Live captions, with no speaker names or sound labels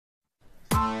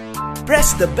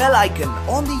Press the bell icon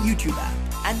on the YouTube app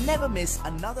and never miss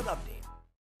another update.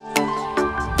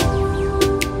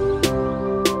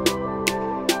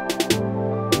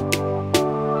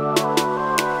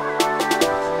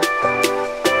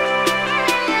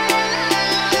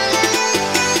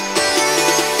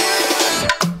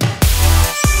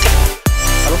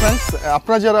 Hello friends,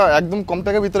 আপনারা যারা একদম কম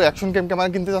টাকার ভিতরে অ্যাকশন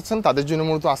ক্যামেরা কিনতে যাচ্ছেন তাদের জন্য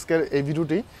মূলত আজকের এই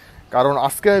ভিডিওটি। কারণ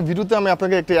আজকের ভিডিওতে আমি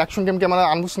আপনাকে একটি অ্যাকশন ক্যামেরা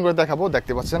আনবক্সিং করে দেখাবো।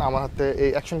 দেখতে পাচ্ছেন আমার হাতে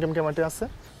এই অ্যাকশন ক্যামেরাটি আছে।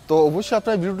 তো অবশ্যই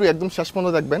আপনারা ভিডিওটি একদম শেষ পর্যন্ত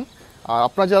দেখবেন। আর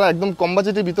আপনারা যারা একদম কম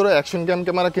বাজেটের ভিতরে অ্যাকশন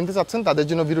ক্যামেরা কিনতে চাচ্ছেন তাদের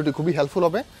জন্য ভিডিওটি খুবই হেল্পফুল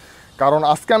হবে। কারণ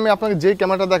আজকে আমি আপনাকে যে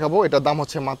ক্যামেরাটা দেখাবো এটার দাম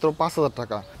হচ্ছে মাত্র ৫,০০০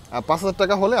 টাকা। আর ৫,০০০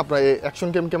 টাকা হলে আপনারা এই অ্যাকশন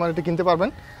ক্যামেরাটি কিনতে পারবেন।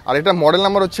 আর এটা মডেল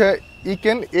নাম্বার হচ্ছে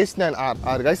EKEN H9R।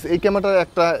 আর গাইস এই ক্যামেরাটার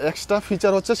একটা এক্সট্রা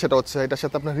ফিচার হচ্ছে সেটা হচ্ছে এটার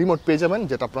সাথে আপনার রিমোট পেয়ে যাবেন,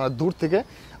 যেটা আপনারা দূর থেকে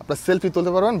আপনার সেলফি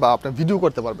তুলতে পারবেন বা আপনার ভিডিও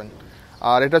করতে পারবেন।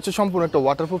 আর এটা হচ্ছে সম্পূর্ণ একটা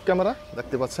ওয়াটারপ্রুফ ক্যামেরা,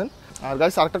 দেখতে পাচ্ছেন। আর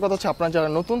গাইস আরেকটা কথা হচ্ছে আপনারা যারা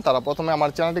নতুন তারা প্রথমে আমার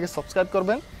চ্যানেলটিকে সাবস্ক্রাইব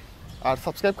করবেন। আর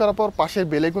সাবস্ক্রাইব করার পর পাশের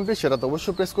বেল আইকনটি সেটাতে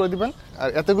অবশ্যই প্রেস করে দিবেন। আর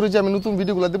এতে করে যে আমি নতুন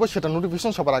ভিডিওগুলো দেবো সেটা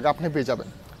নোটিফিকেশন সবার আগে আপনি পেয়ে যাবেন।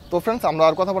 তো ফ্রেন্ডস আমরা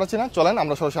আর কথা বলাচ্ছি না, চলেন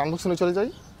আমরা সরাসরি আনবক্সিংয়ে চলে যাই।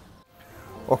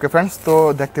 ওকে ফ্রেন্ডস, তো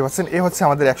দেখতে পাচ্ছেন এই হচ্ছে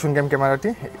আমাদের অ্যাকশন ক্যামেরাটি।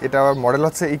 এটা মডেল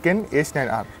হচ্ছে EKEN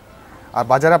H9R। আর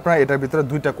বাজারে আপনারা এটার ভিতরে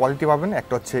দুইটা কোয়ালিটি পাবেন,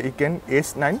 একটা হচ্ছে EKEN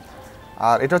H9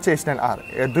 আর এটা হচ্ছে H9R।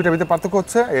 এর দুইটার ভিতরে পার্থক্য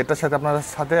হচ্ছে এটার সাথে আপনার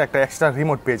সাথে একটা এক্সট্রা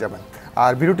রিমোট পেয়ে যাবেন।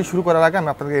 আর ভিডিওটি শুরু করার আগে আমি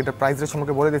আপনাদের এটার প্রাইসের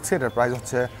সম্পর্কে বলে দিচ্ছি। এটার প্রাইস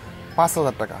হচ্ছে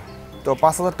 ৫,০০০ টাকা। তো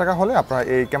 ৫,০০০ টাকা হলে আপনারা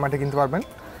এই ক্যামেরাটি কিনতে পারবেন।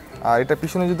 আর এটা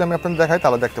পিছনে যদি আমি আপনাদের দেখাই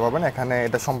তাহলে দেখতে পাবেন এখানে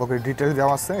এটা সম্পর্কে ডিটেলস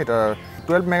দেওয়া আছে। এটা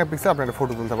 12 মেগাপিক্সেল আপনারা এটা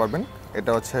ফটো তুলতে পারবেন।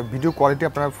 এটা হচ্ছে ভিডিও কোয়ালিটি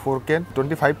আপনার 4K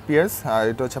 25fps। আর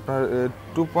এটা হচ্ছে আপনার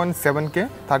 2.7K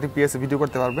 30fps ভিডিও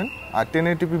করতে পারবেন। আর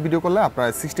 1080p ভিডিও করলে আপনার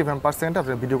 65%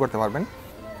 আপনার ভিডিও করতে পারবেন।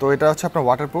 তো এটা হচ্ছে আপনার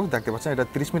ওয়াটারপ্রুফ, দেখতে পাচ্ছেন। এটা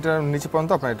 30 মিটারের নিচে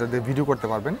পর্যন্ত আপনার এটা দিয়ে ভিডিও করতে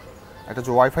পারবেন। এটা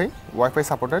হচ্ছে ওয়াইফাই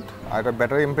সাপোর্টেড। আর এটা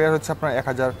ব্যাটারি এম্পিয়ার হচ্ছে আপনার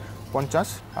 1050।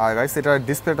 আর গাইস এটার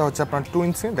ডিসপ্লেটা হচ্ছে আপনার 2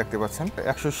 ইঞ্চি, দেখতে পাচ্ছেন।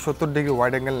 170 ডিগ্রি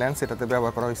ওয়াইড অ্যাঙ্গেল লেন্স এটাতে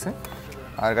ব্যবহার করা হয়েছে।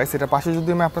 আর গাইস এটা পাশে যদি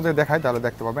আমি আপনাদের দেখাই তাহলে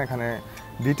দেখতে পাবেন এখানে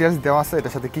ডিটেলস দেওয়া আছে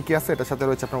এটার সাথে কী কী আছে। এটার সাথে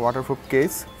রয়েছে আপনার ওয়াটারপ্রুফ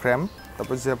কেস, ফ্রেম,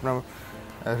 তারপর হচ্ছে আপনার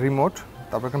রিমোট,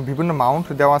 তারপর এখানে বিভিন্ন মাউন্ট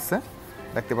দেওয়া আছে,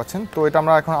 দেখতে পাচ্ছেন। তো এটা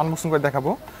আমরা এখন আনবক্সিং করে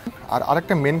দেখাবো। আর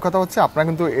আরেকটা মেন কথা হচ্ছে আপনারা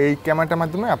কিন্তু এই ক্যামেরাটার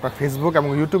মাধ্যমে আপনার ফেসবুক এবং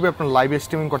ইউটিউবে আপনার লাইভ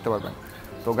স্ট্রিমিং করতে পারবেন।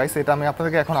 তো গাইস এটা আমি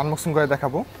আপনাদেরকে এখন আনবক্সিং করে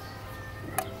দেখাবো।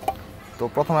 তো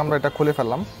প্রথমে আমরা এটা খুলে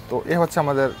ফেললাম। তো এ হচ্ছে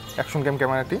আমাদের অ্যাকশন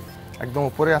ক্যামেরাটি, একদম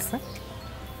উপরে আছে।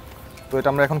 তো এটা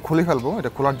আমরা এখন খুলে ফেলবো।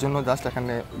 এটা খোলার জন্য জাস্ট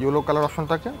এখানে ইয়েলো কালার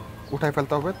অপশনটাকে উঠাই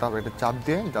ফেলতে হবে, তারপর এটা চাপ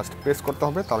দিয়ে জাস্ট প্রেস করতে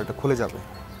হবে, তাহলে এটা খুলে যাবে।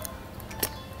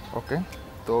 ওকে,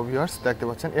 তো ভিউয়ার্স দেখতে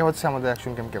পাচ্ছেন এ হচ্ছে আমাদের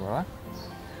অ্যাকশন ক্যামেরা।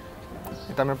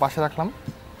 এটা আমি পাশে রাখলাম।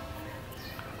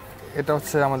 এটা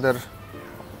হচ্ছে আমাদের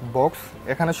বক্স,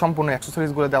 এখানে সম্পূর্ণ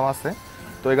অ্যাক্সেসরিজগুলো দেওয়া আছে।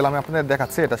 তো এগুলো আমি আপনাদের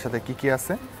দেখাচ্ছি এটার সাথে কী কী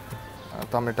আছে।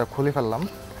 তো আমি এটা খুলে ফেললাম।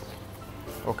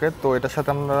 ওকে, তো এটার সাথে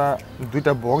আমরা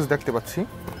দুইটা বক্স দেখতে পাচ্ছি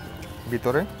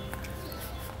ভিতরে।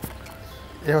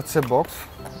 এ হচ্ছে বক্স,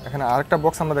 এখানে আরেকটা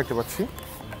বক্স আমরা দেখতে পাচ্ছি।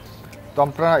 তো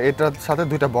আপনারা এটার সাথে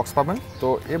দুইটা বক্স পাবেন। তো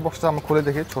এই বক্সটা আমরা খুলে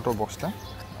দেখি, ছোট বক্সটা।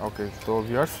 ওকে, তো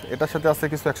ভিউয়ার্স এটার সাথে আছে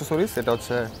কিছু অ্যাক্সেসরিজ। এটা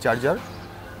হচ্ছে চার্জার,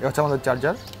 এটা হচ্ছে আমাদের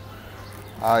চার্জার।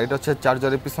 আর এটা হচ্ছে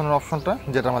চার্জারের পিছনের অপশনটা,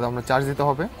 যেটার মধ্যে আমরা চার্জ দিতে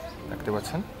হবে, দেখতে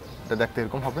পাচ্ছেন। এটা দেখতে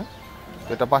এরকম হবে। তো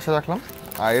এটা পাশে রাখলাম।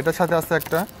 আর এটার সাথে আছে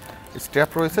একটা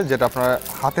স্ট্র্যাপ রয়েছে, যেটা আপনার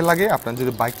হাতে লাগে। আপনার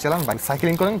যদি বাইক চালান, বাইক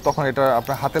সাইক্লিং করেন, তখন এটা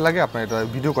আপনার হাতে লাগে, আপনার এটা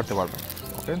ভিডিও করতে পারবেন।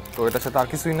 ওকে, তো এটার সাথে আর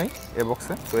কিছুই নেই এই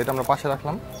বক্সে। তো এটা আমরা পাশে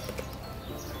রাখলাম।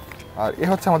 আর এ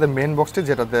হচ্ছে আমাদের মেন বক্সটি,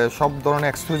 যেটাতে সব ধরনের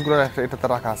অ্যাক্সেসরিজগুলো এটাতে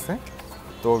রাখা আছে।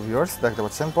 তো ভিউয়ার্স দেখতে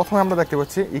পাচ্ছেন প্রথমে আমরা দেখতে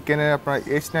পাচ্ছি EKEN-এর আপনার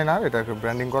H9R, এটা একটা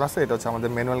ব্র্যান্ডিং করা আছে। এটা হচ্ছে আমাদের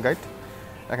ম্যানুয়াল গাইড।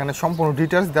 এখানে সম্পূর্ণ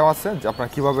ডিটেলস দেওয়া আছে যে আপনারা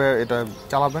কীভাবে এটা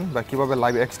চালাবেন বা কীভাবে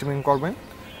লাইভ স্ট্রিমিং করবেন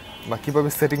বা কীভাবে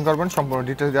সেটিং করবেন, সম্পূর্ণ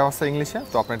ডিটেলস দেওয়া আছে ইংলিশে।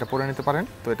 তো আপনি এটা পড়ে নিতে পারেন।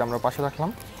 তো এটা আমরা পাশে রাখলাম।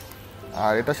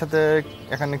 আর এটার সাথে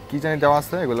এখানে কী জানি দেওয়া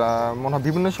আছে, এগুলো মনে হয়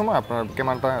বিভিন্ন সময় আপনার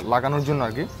ক্যামেরাটা লাগানোর জন্য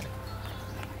আর কি।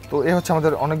 তো এই হচ্ছে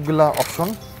আমাদের অনেকগুলো অপশন।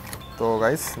 তো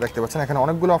গাইস দেখতে পাচ্ছেন এখানে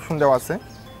অনেকগুলো অপশন দেওয়া আছে।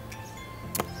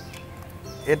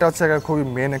 এটা হচ্ছে খুবই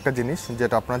মেন একটা জিনিস,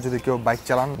 যেটা আপনার যদি কেউ বাইক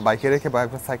চালান, বাইকে রেখে বা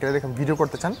আপনার সাইকেলে রেখে ভিডিও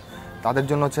করতে চান, তাদের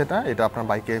জন্য হচ্ছে এটা আপনার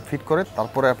বাইকে ফিট করে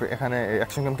তারপরে এখানে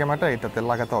অ্যাকশন ক্যামেরাটা এটাতে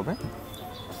লাগাতে হবে।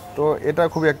 তো এটা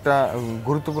খুবই একটা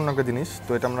গুরুত্বপূর্ণ একটা জিনিস।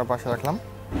 তো এটা আমরা পাশে রাখলাম।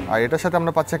 আর এটার সাথে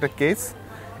আমরা পাচ্ছি একটা কেস।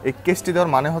 এই কেসটি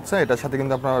দেওয়ার মানে হচ্ছে এটার সাথে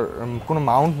কিন্তু আপনার কোনো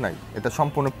মাউন্ট নাই, এটা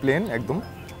সম্পূর্ণ প্লেন একদম,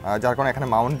 যার কারণে এখানে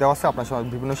মাউন্ট দেওয়া আছে। আপনার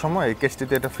বিভিন্ন সময় এই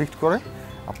কেসটিতে এটা ফিক্সড করে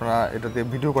আপনারা এটাতে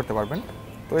ভিডিও করতে পারবেন।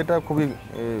 তো এটা খুবই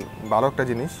ভালো একটা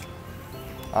জিনিস।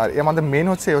 আর আমাদের মেন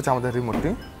হচ্ছে আমাদের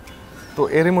রিমোটটি। তো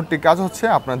এই রিমোটটির কাজ হচ্ছে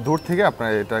আপনার দূর থেকে আপনার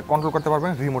এটা কন্ট্রোল করতে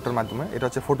পারবেন রিমোটের মাধ্যমে। এটা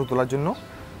হচ্ছে ফটো তোলার জন্য,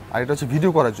 আর এটা হচ্ছে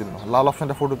ভিডিও করার জন্য। লাল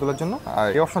অপশনটা ফটো তোলার জন্য, আর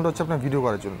এই অপশনটা হচ্ছে আপনার ভিডিও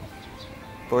করার জন্য।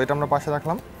 তো তো এটা আমরা পাশে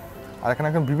রাখলাম। আর এখানে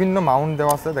এখন বিভিন্ন মাউন্ট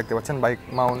দেওয়া আছে, দেখতে পাচ্ছেন bike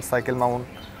Mount, cycle Mount,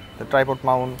 tripod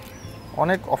Mount,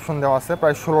 অনেক অপশন দেওয়া আছে,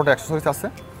 প্রায় 16টা অ্যাক্সেসরিজ আছে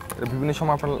বিভিন্ন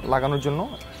সময় আপনার লাগানোর জন্য।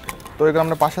 তো এগুলো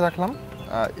আমরা পাশে রাখলাম।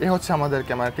 এ হচ্ছে আমাদের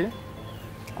ক্যামেরাটি,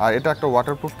 আর এটা একটা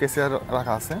ওয়াটারপ্রুফ কেসে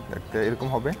রাখা আছে, দেখতে এরকম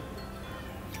হবে।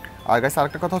 আর গাইস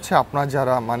আরেকটা কথা হচ্ছে, আপনার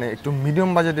যারা মানে একটু মিডিয়াম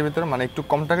বাজেটের ভিতরে মানে একটু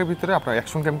কম টাকার ভিতরে আপনার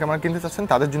অ্যাকশন ক্যামেরা কিনতে চাচ্ছেন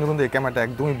তাদের জন্য কিন্তু এই ক্যামেরাটা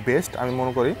একদমই বেস্ট আমি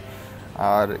মনে করি।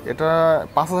 আর এটা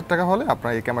 5000 টাকা হলে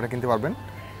আপনারা এই ক্যামেরাটা কিনতে পারবেন।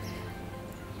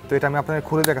 তো এটা আমি আপনাকে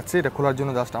খুলে দেখাচ্ছি, এটা খোলার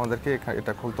জন্য জাস্ট আমাদেরকে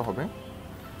এটা খুলতে হবে।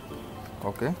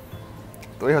 ওকে,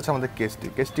 তো এই হচ্ছে আমাদের কেসটি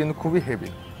কিন্তু খুবই হেভি।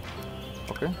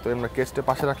 ওকে, তো আমরা কেসটা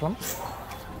পাশে রাখলাম।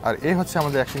 আর এই হচ্ছে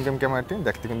আমাদের অ্যাকশন ক্যামেরাটি,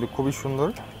 দেখতে কিন্তু খুবই সুন্দর।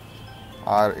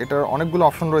 আর এটার অনেকগুলো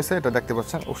অপশন রয়েছে, এটা দেখতে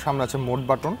পাচ্ছেন। ওর সামনে আছে মোড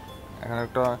বাটন, এখানে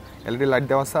একটা এলইডি লাইট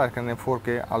দেওয়া আছে, আর এখানে 4K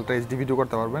আলট্রা এইচডি ভিডিও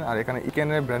করতে পারবেন। আর এখানে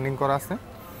ইকেনের ব্র্যান্ডিং করা আছে।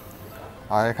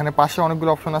 আর এখানে পাশে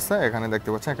অনেকগুলো অপশন আছে, এখানে দেখতে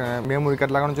পাচ্ছেন এখানে মেমোরি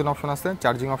কার্ড লাগানোর জন্য অপশন আছে,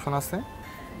 চার্জিং অপশন আছে।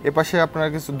 এ পাশে আপনার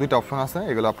কিছু দুইটা অপশন আছে,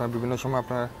 এগুলো আপনার বিভিন্ন সময়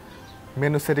আপনার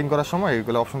মেনু সেটিং করার সময়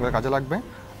এইগুলো অপশনগুলো কাজে লাগবে।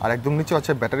 আর একদম নিচে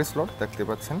হচ্ছে ব্যাটারি স্লট, দেখতে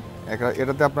পাচ্ছেন।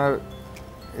 এটাতে আপনার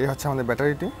এই হচ্ছে আমাদের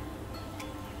ব্যাটারিটি।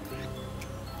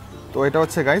 তো এটা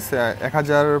হচ্ছে গাইস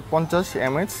 1050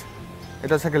 mAh,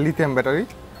 এটা হচ্ছে একটা লিথিয়াম ব্যাটারি।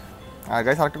 আর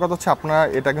গাইস আরেকটা কথা হচ্ছে, আপনারা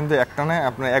এটা কিন্তু একটানে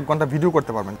আপনার 1 ঘন্টা ভিডিও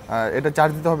করতে পারবেন। এটা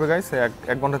চার্জ দিতে হবে গাইস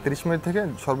 1 ঘন্টা 30 মিনিট থেকে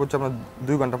সর্বোচ্চ আপনার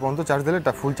 2 ঘন্টা পর্যন্ত চার্জ দিলে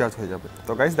এটা ফুল চার্জ হয়ে যাবে।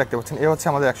 তো গাইস দেখতে পাচ্ছেন এই হচ্ছে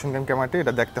আমাদের অ্যাকশন ক্যামেরাটি,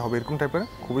 এটা দেখতে হবে এরকম টাইপের,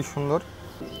 খুবই সুন্দর।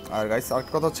 আর গাইস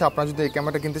আরেকটা কথা হচ্ছে, আপনারা যদি এই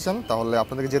ক্যামেরাটা কিনতে চান তাহলে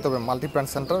আপনাদেরকে যেতে হবে মাল্টিপ্ল্যান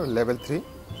সেন্টার লেভেল 3।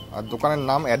 আর দোকানের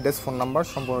নাম, অ্যাড্রেস, ফোন নাম্বার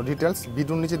সম্পূর্ণ ডিটেলস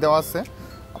ভিডিওর নিচে দেওয়া আছে,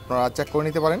 আপনারা চেক করে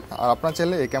নিতে পারেন। আর আপনারা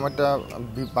চাইলে এই ক্যামেরাটা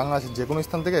বাংলাদেশের যে কোনো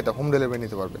স্থান থেকে এটা হোম ডেলিভারি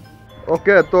নিতে পারবেন।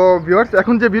 ওকে, তো ভিউয়ার্স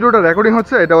এখন যে ভিডিওটা রেকর্ডিং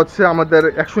হচ্ছে এটা হচ্ছে আমাদের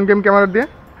অ্যাকশন ক্যামেরা দিয়ে।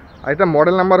 আর এটা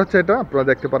মডেল নাম্বার হচ্ছে, এটা আপনারা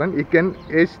দেখতে পারেন EKEN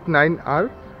H9R।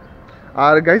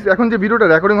 আর গাইস এখন যে ভিডিওটা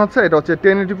রেকর্ডিং হচ্ছে এটা হচ্ছে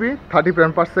 1080p 30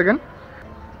 frame per second.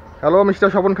 Hello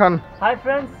mister Swapan Khan. Hi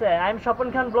friends, I am Swapan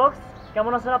Khan blogs.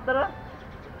 কেমন আছেন আপনারা?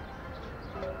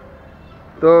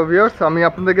 তো ভিউয়ার্স আমি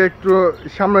আপনাদেরকে একটু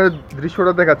সামনের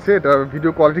দৃশ্যটা দেখাচ্ছি, এটা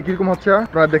ভিডিও কোয়ালিটি কীরকম হচ্ছে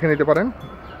আপনারা দেখে নিতে পারেন।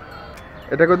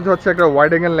 এটা কিন্তু হচ্ছে একটা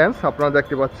ওয়াইড অ্যাঙ্গেল লেন্স, আপনারা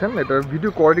দেখতে পাচ্ছেন। এটার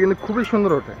ভিডিও কোয়ালিটি কিন্তু খুবই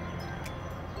সুন্দর ওঠে।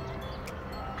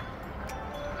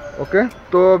 ওকে,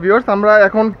 তো ভিউয়ার্স আমরা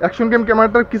এখন অ্যাকশন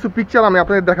ক্যামেরাটার কিছু পিকচার আমি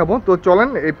আপনাদের দেখাবো। তো চলেন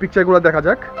এই পিকচারগুলো দেখা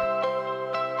যাক।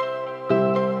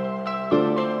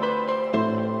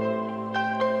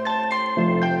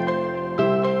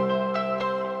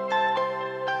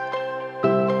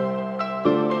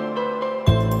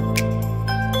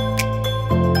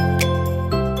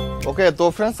 ওকে, তো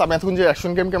ফ্রেন্ডস আমি এখন যে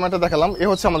অ্যাকশন ক্যামেরাটা দেখালাম এ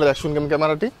হচ্ছে আমাদের অ্যাকশন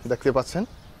ক্যামেরাটি, দেখতে পাচ্ছেন।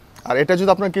 আর এটা যদি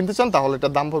আপনারা কিনতে চান তাহলে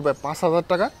এটার দাম পড়বে 5000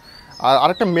 টাকা। আর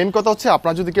আরেকটা মেন কথা হচ্ছে,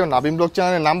 আপনারা যদি কেউ নাবিন ব্লগ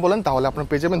চ্যানেলের নাম বলেন তাহলে আপনারা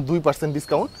পেয়ে যাবেন 2%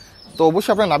 ডিসকাউন্ট। তো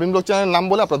অবশ্যই আপনার নাবিন ব্লগ চ্যানেলের নাম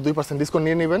বলে আপনারা 2% ডিসকাউন্ট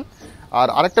নিয়ে নেবেন। আর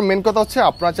আরেকটা মেন কথা হচ্ছে,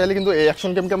 আপনারা চাইলে কিন্তু এই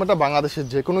অ্যাকশন ক্যামেরাটা বাংলাদেশের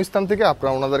যে কোনো স্থান থেকে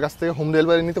আপনারা ওনাদের কাছ থেকে হোম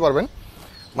ডেলিভারি নিতে পারবেন।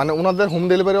 মানে ওনাদের হোম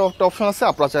ডেলিভারি একটা অপশন আছে,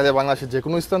 আপনারা চাইলে বাংলাদেশের যে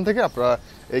কোনো স্থান থেকে আপনারা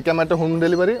এই ক্যামেরাটা হোম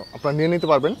ডেলিভারি আপনারা নিয়ে নিতে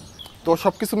পারবেন। তো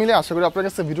সব কিছু মিলে আশা করি আপনার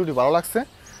কাছে ভিডিওটি ভালো লাগছে।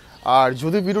 আর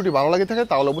যদি ভিডিওটি ভালো লাগে থাকে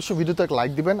তাহলে অবশ্যই ভিডিওতে এক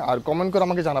লাইক দিবেন আর কমেন্ট করে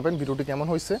আমাকে জানাবেন ভিডিওটি কেমন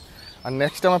হয়েছে। আর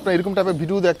নেক্সট টাইম আপনারা এরকম টাইপের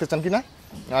ভিডিও দেখতে চান কিনা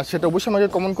আর সেটা অবশ্যই আমাকে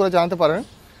কমেন্ট করে জানাতে পারেন।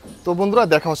 তো বন্ধুরা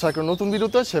দেখা হচ্ছে একটা নতুন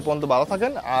ভিডিওতে, সে পর্যন্ত ভালো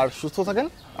থাকেন আর সুস্থ থাকেন।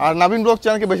 আর নাবিন ব্লগ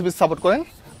চ্যানেলকে বেশি বেশি সাপোর্ট করেন।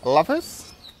 আল্লাহ হাফেজ।